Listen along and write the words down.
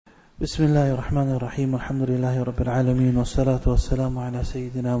بسم الله الرحمن الرحيم الحمد لله رب العالمين والصلاة والسلام على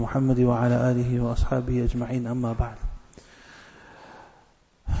سيدنا محمد وعلى آله وأصحابه أجمعين أما بعد.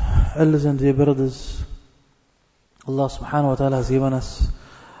 Elders and dear brothers, Allah subhanahu wa ta'ala has given us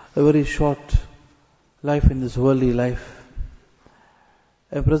a very short life in this worldly life.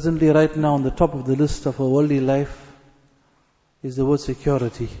 And presently right now on the top of the list of a worldly life is the word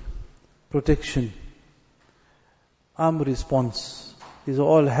security, protection, armed response. These are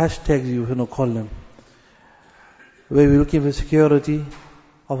all hashtags you call them. Where we're looking for security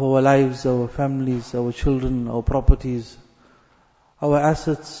of our lives, our families, our children, our properties, our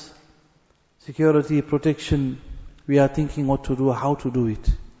assets, security, protection. We are thinking what to do, how to do it.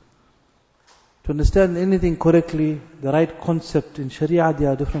 To understand anything correctly, the right concept, in Sharia there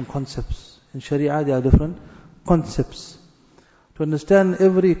are different concepts. To understand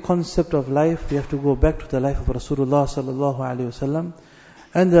every concept of life, we have to go back to the life of Rasulullah sallallahu alaihi wasallam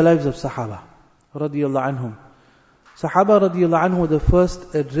and the lives of Sahaba radiyallahu anhum. Sahaba radiyallahu anhum were the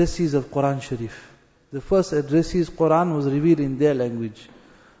first addressees of Quran Sharif. The first addressees, Quran was revealed in their language.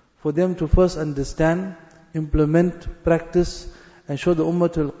 For them to first understand, implement, practice, and show the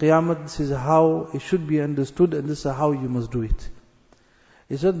Ummah till Qiyamah, this is how it should be understood and this is how you must do it.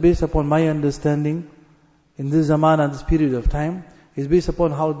 It's not based upon my understanding in this zaman and this period of time. It's based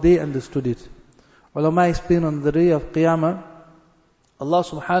upon how they understood it. Ulama explain on the day of Qiyamah, Allah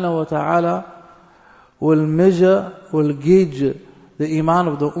subhanahu wa ta'ala will measure, will gauge the iman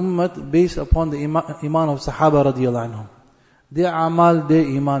of the ummah based upon the iman of Sahaba radiyallahu anhum. Their amal, their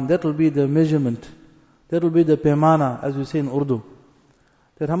iman, that will be the measurement. That will be the paymana, as we say in Urdu.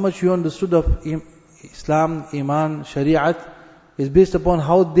 That how much you understood of Islam, iman, shari'at, is based upon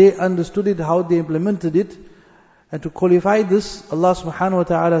how they understood it, how they implemented it. And to qualify this, Allah subhanahu wa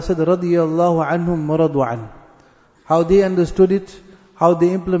ta'ala said, radiyallahu anhum maradu an. How they understood it, how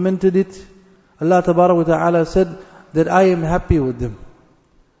they implemented it. Allah tabarak wa ta'ala said that I am happy with them.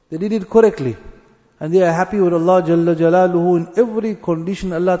 They did it correctly. And they are happy with Allah Jalla Jalaluhu in every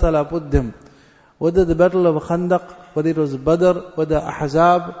condition Allah ta'ala put them. Whether the battle of Khandaq, whether it was Badr, whether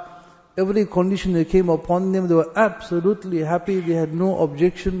Ahzab, every condition that came upon them, they were absolutely happy. They had no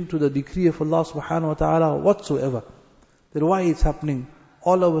objection to the decree of Allah subhanahu wa ta'ala whatsoever. That why it's happening.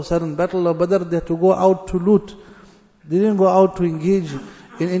 All of a sudden, battle of Badr, they had to go out to loot. They didn't go out to engage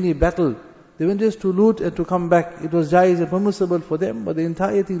in any battle. They went just to loot and to come back. It was jaiz and permissible for them, but the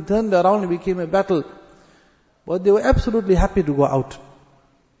entire thing turned around and became a battle. But they were absolutely happy to go out.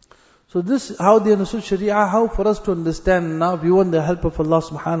 So this, how they understood Sharia, how for us to understand now, we want the help of Allah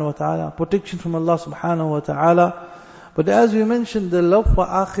subhanahu wa ta'ala, protection from Allah subhanahu wa ta'ala. But as we mentioned, the love for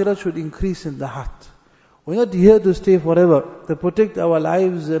akhirah should increase in the heart. We're not here to stay forever, to protect our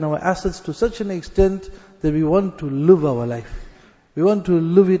lives and our assets to such an extent that we want to live our life. We want to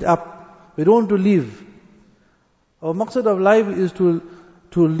live it up. We don't want to live. Our maqsad of life is to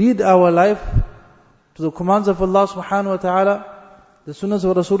lead our life to the commands of Allah subhanahu wa ta'ala, the sunnahs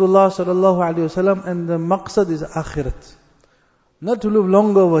of Rasulullah sallallahu alayhi wasallam, and the maqsad is akhirat. Not to live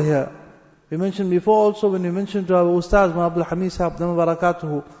long over here. We mentioned before also, when we mentioned to our Ustaz, Abdul Hamid Sahab, Dhamma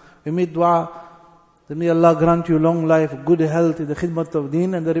Barakatuhu, we made dua, that may Allah grant you long life, good health in the khidmat of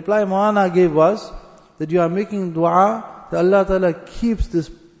deen. And the reply Maulana gave was, that you are making dua, that Allah Ta'ala keeps this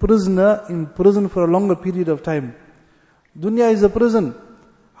prisoner in prison for a longer period of time. Dunya is a prison.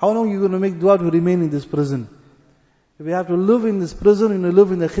 How long are you going to make dua to remain in this prison? If we have to live in this prison, we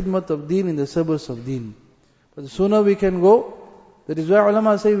live in the khidmat of deen, in the service of deen. But the sooner we can go, that is why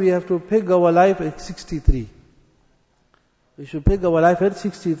ulama say we have to peg our life at 63. We should peg our life at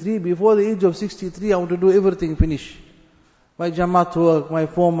 63. Before the age of 63, I want to do everything, finish. My Jamaat work, my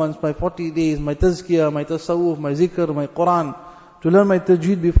 4 months, my 40 days, my tazkiyah, my tasawwuf, my zikr, my Quran, to learn my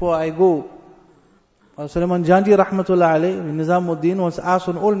tajweed before I go. Sulaiman Janji rahmatullah alayhi, in Nizamuddin, was asked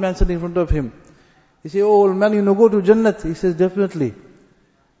an old man sitting in front of him. He said, oh old man, you know go to Jannat? He says, definitely.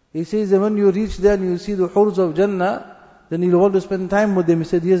 He says that when you reach there and you see the hurs of Jannah, then you'll want to spend time with them. He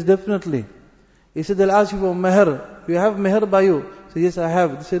said, yes, definitely. He said, they'll ask you for meher. You have meher by you? He said, yes, I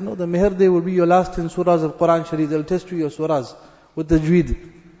have. He said, no, the meher day will be your last 10 surahs of Quran Sharif. They'll test you your surahs with the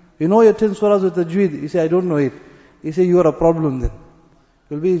tajweed. You know your 10 surahs with the tajweed? He said, I don't know it. He said, you are a problem then.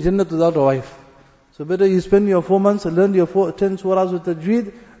 You'll be in Jannat without a wife. So better you spend your 4 months and learn your 10 surahs with the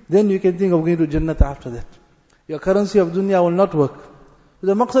tajweed, then you can think of going to Jannat after that. Your currency of dunya will not work. So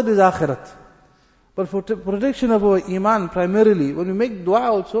the maqsad is akhirat. But for protection of our iman primarily, when we make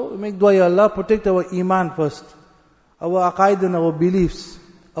dua also, we make dua, Ya Allah, protect our iman first. Our aqaid and our beliefs,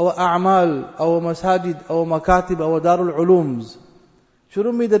 our a'mal, our masajid, our makatib, our darul ulums.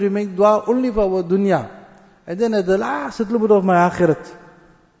 Shouldn't be that we make dua only for our dunya. And then at the last little bit of my akhirat.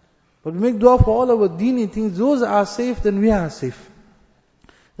 But we make dua for all our deeni things, those are safe, then we are safe.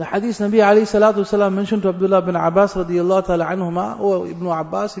 The hadith Nabi alayhi salatu wasalam mentioned to Abdullah bin Abbas radiyallahu ta'ala anhuma, "Oh Ibn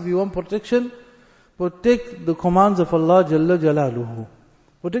Abbas, if you want protection, protect the commands of Allah Jalla Jalaluhu.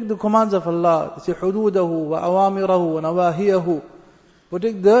 Protect the commands of Allah, say hududahu wa awamirahu wa nawahiyahu.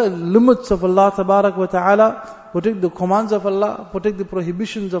 Protect the limits of Allah Tabarak wa Ta'ala, protect the commands of Allah, protect the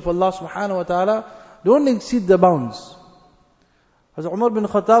prohibitions of Allah Subhanahu wa Ta'ala. Don't exceed the bounds." As Umar bin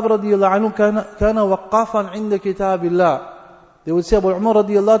Khattab radiyallahu anhu kana waqqafan inda kitabillah. They would say about Umar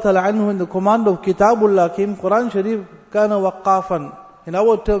radiyallahu ta'ala anhu, when the command of Kitabullah came, Quran Sharif, kana waqqafan. In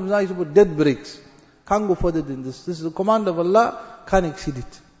our terms now, it's about dead breaks. Can't go further than this. This is the command of Allah, can't exceed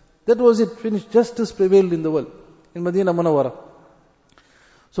it. That was it, finished. Justice prevailed in the world, in Medina Munawwara.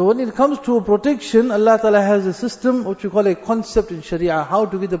 So when it comes to protection, Allah Ta'ala has a system, which we call a concept in Sharia, how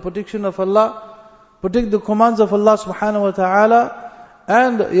to get the protection of Allah, protect the commands of Allah Subhanahu wa Ta'ala,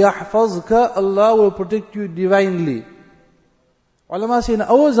 and yahfazka, Allah will protect you divinely. Ulama say in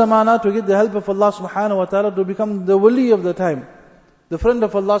our zamana, to get the help of Allah Subhanahu wa Ta'ala, to become the wali of the time, the friend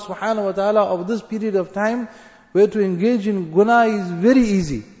of Allah Subhanahu wa Ta'ala of this period of time, where to engage in guna is very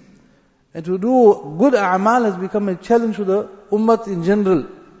easy. And to do good a'mal has become a challenge to the ummah in general.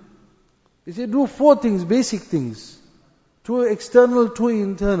 They say do 4 things, basic things. 2 external, 2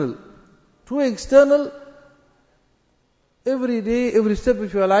 internal. 2 external, every day, every step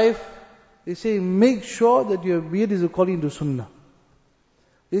of your life, they say make sure that your beard is according to sunnah.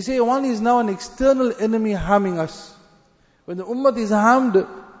 They say one is now an external enemy harming us. When the ummah is harmed,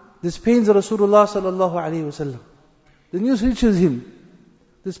 this pains Rasulullah sallallahu alayhi wasallam. The news reaches him.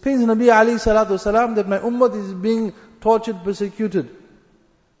 This pains Nabi alayhi salatu wasalam, that my ummah is being tortured, persecuted.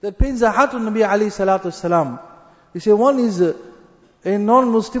 That pains the heart of Nabi alayhi salatu wasalam. They say one is a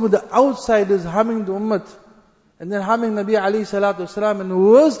non-Muslim, the outsiders harming the ummah, and then harming Nabi alayhi salatu wasalam, and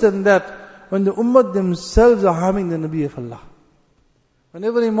worse than that, when the ummah themselves are harming the Nabi of Allah. When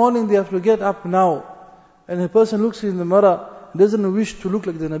every morning they have to get up now, and a person looks in the mirror, doesn't wish to look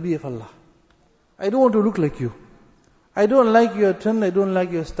like the Nabi of Allah. I don't want to look like you. I don't like your trend, I don't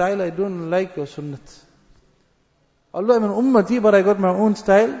like your style, I don't like your sunnat. Although I'm an ummati, but I got my own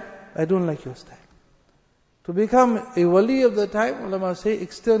style, I don't like your style. To become a wali of the time, ulama say,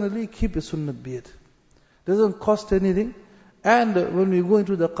 externally keep a sunnat beard. Doesn't cost anything. And when we go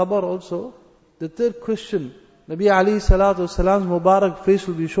into the qabr also, the third question, Nabi alayhi salatu wasalam's Mubarak face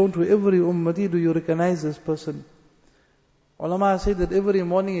will be shown to every ummati. Do you recognize this person? Ulama say that every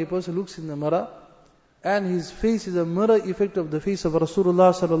morning a person looks in the mirror, and his face is a mirror effect of the face of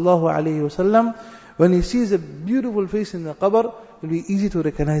Rasulullah sallallahu alayhi wasallam. When he sees a beautiful face in the qabr, it will be easy to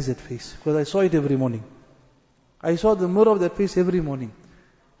recognize that face, because I saw it every morning. I saw the mirror of that face every morning.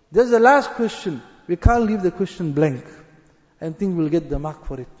 There's the last question. We can't leave the question blank and think we'll get the mark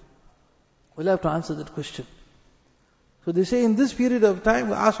for it. We'll have to answer that question. So they say in this period of time,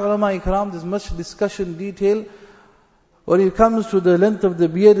 we ask ulama ikram, there's much discussion, detail. When it comes to the length of the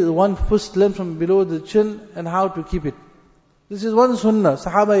beard, 1/1 length from below the chin, and how to keep it. This is one sunnah.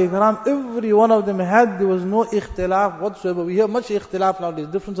 Sahaba ikram, every one of them had, there was no ikhtilaf whatsoever. We hear much ikhtilaf nowadays,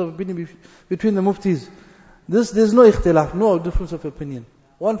 difference of opinion between the muftis. There's no ikhtilaf, no difference of opinion.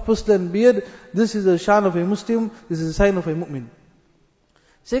 1/1 length beard, this is a shan of a Muslim, this is a sign of a mu'min.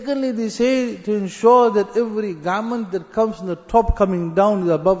 Secondly, they say to ensure that every garment that comes from the top coming down is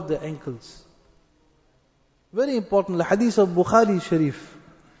above the ankles. Very important, the hadith of Bukhari Sharif,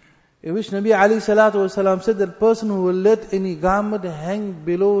 in which Nabi alayhi salatu wasalam said that person who will let any garment hang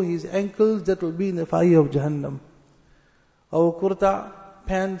below his ankles, that will be in the fire of Jahannam. Our kurta,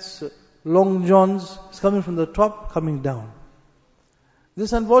 pants, long johns, is coming from the top, coming down.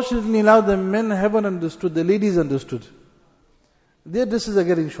 This unfortunately now the men haven't understood, the ladies understood. Their dresses are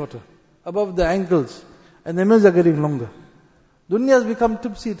getting shorter, above the ankles, and the men's are getting longer. Dunya has become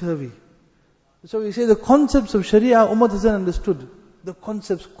tipsy-turvy. So we say the concepts of Sharia, Ummah hasn't understood the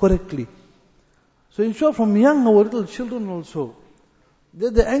concepts correctly. So in short, from young, our little children also,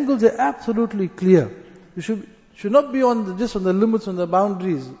 the angles are absolutely clear. You should not be just on the limits, on the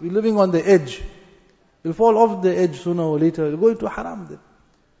boundaries. We're living on the edge. We'll fall off the edge sooner or later. We'll go into haram then.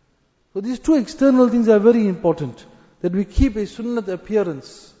 So these 2 external things are very important. That we keep a sunnat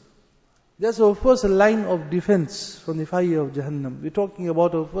appearance. That's our first line of defense from the fire of Jahannam. We're talking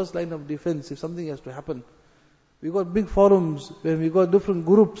about our first line of defense if something has to happen. We got big forums, when we got different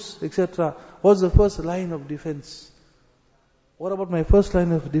groups, etc. What's the first line of defense? What about my first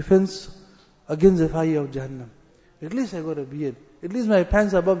line of defense against the fire of Jahannam? At least I got a beard. At least my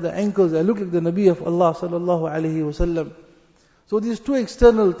pants are above the ankles. I look like the Nabi of Allah sallallahu alayhi wasallam. So these 2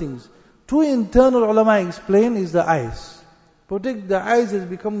 external things. 2 internal ulama explain is the eyes. Protect the eyes has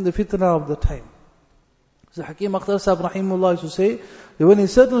become the fitna of the time. So Hakim Akhtar Sahib Rahimullah used to say that when a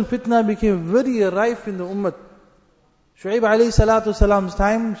certain fitna became very rife in the ummah, Shu'aib alayhi salatu salam's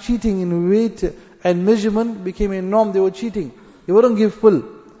time, cheating in weight and measurement became a norm. They were cheating. They wouldn't give full.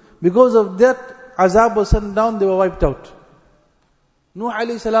 Because of that, azab was sent down, they were wiped out. Nuh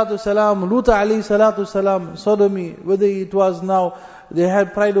alayhi salatu salam, Lut alayhi salatu salam, sodomy, whether it was now, they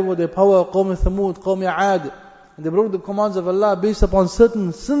had pride over their power, Qawm Thamud, Qawm Aad, and they broke the commands of Allah based upon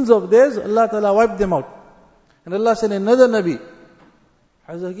certain sins of theirs, Allah Ta'ala wiped them out. And Allah sent another Nabi.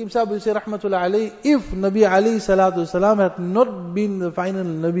 Hazrat Hakim Sahib will say, Rahmatullah alayhi, if Nabi alayhi salatu salam had not been the final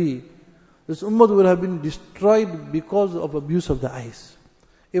Nabi, this ummah would have been destroyed because of abuse of the eyes.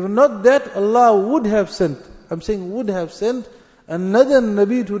 If not that, Allah would have sent, I'm saying would have sent, another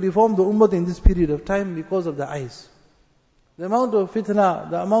Nabi to reform the ummah in this period of time because of the eyes. The amount of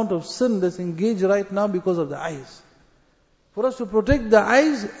fitna, the amount of sin that's engaged right now because of the eyes. For us to protect the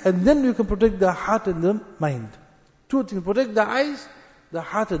eyes, and then we can protect the heart and the mind. Two things, protect the eyes, the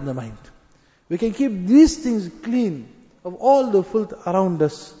heart and the mind. We can keep these things clean of all the filth around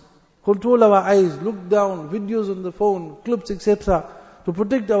us. Control our eyes, look down, videos on the phone, clips, etc. To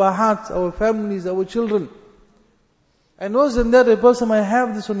protect our hearts, our families, our children. And worse than that, a person might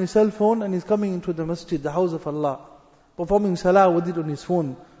have this on his cell phone and he's coming into the masjid, the house of Allah, performing salah with it on his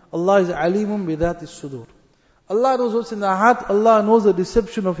phone. Allah is alimun bi dhati sudur. Allah knows what's in the heart, Allah knows the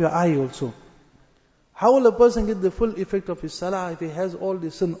deception of your eye also. How will a person get the full effect of his salah if he has all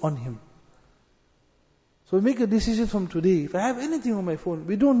the sin on him? So we make a decision from today. If I have anything on my phone,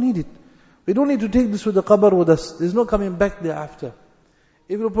 we don't need it. We don't need to take this to the qabr with us. There's no coming back thereafter.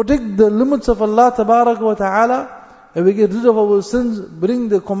 If we protect the limits of Allah Tabarak wa Ta'ala, and we get rid of our sins, bring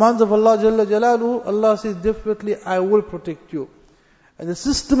the commands of Allah Jalla Jalaluhu, Allah says, definitely I will protect you. And the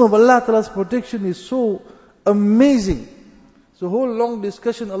system of Allah Ta'ala's protection is so amazing. So whole long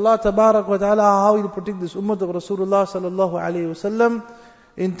discussion, Allah Tabarak wa Ta'ala, how He will protect this ummah of Rasulullah Sallallahu Alaihi Wasallam,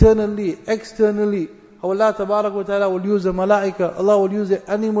 internally, externally, how Allah Tabarak wa Ta'ala will use the malaika, Allah will use the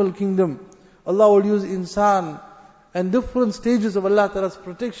animal kingdom, Allah will use insan, and different stages of Allah Ta'ala's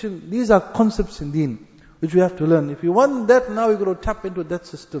protection. These are concepts in deen, which we have to learn. If you want that, now we're going to tap into that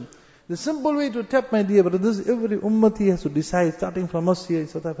system. The simple way to tap, my dear brothers, every ummati has to decide, starting from us here in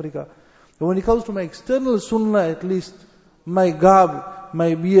South Africa. But when it comes to my external sunnah at least, my garb,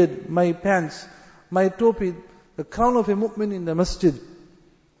 my beard, my pants, my topi, the crown of a mu'min in the masjid.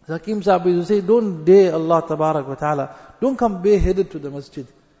 Hakim Sahib will say, don't dare Allah Tabarak wa Ta'ala. Don't come bareheaded to the masjid.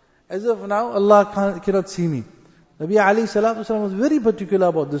 As of now, Allah cannot see me. Nabi alayhi salatu wasalam was very particular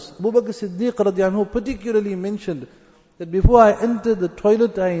about this. Abu Bakr Siddiq radiyallahu anhu particularly mentioned that before I enter the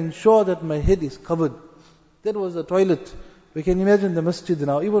toilet, I ensure that my head is covered. That was the toilet. We can imagine the masjid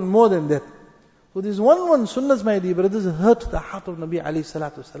now, even more than that. So this one sunnahs, my dear brothers, hurt the heart of Nabi alayhi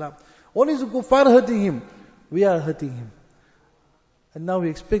salatu wasalam. One is the kuffar hurting him. We are hurting him. And now we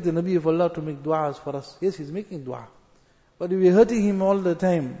expect the Nabi of Allah to make du'as for us. Yes, he's making du'a. But if we're hurting him all the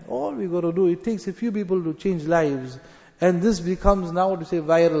time, all we got to do, it takes a few people to change lives. And this becomes now to say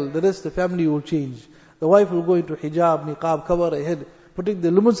viral. The rest, the family will change. The wife will go into hijab, niqab, cover her head, protect the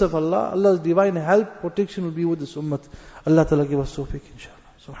limits of Allah. Allah's divine help, protection will be with this ummah. Allah Ta'ala give us tawfiq, inshallah.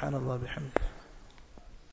 Subhanallah bihamdih.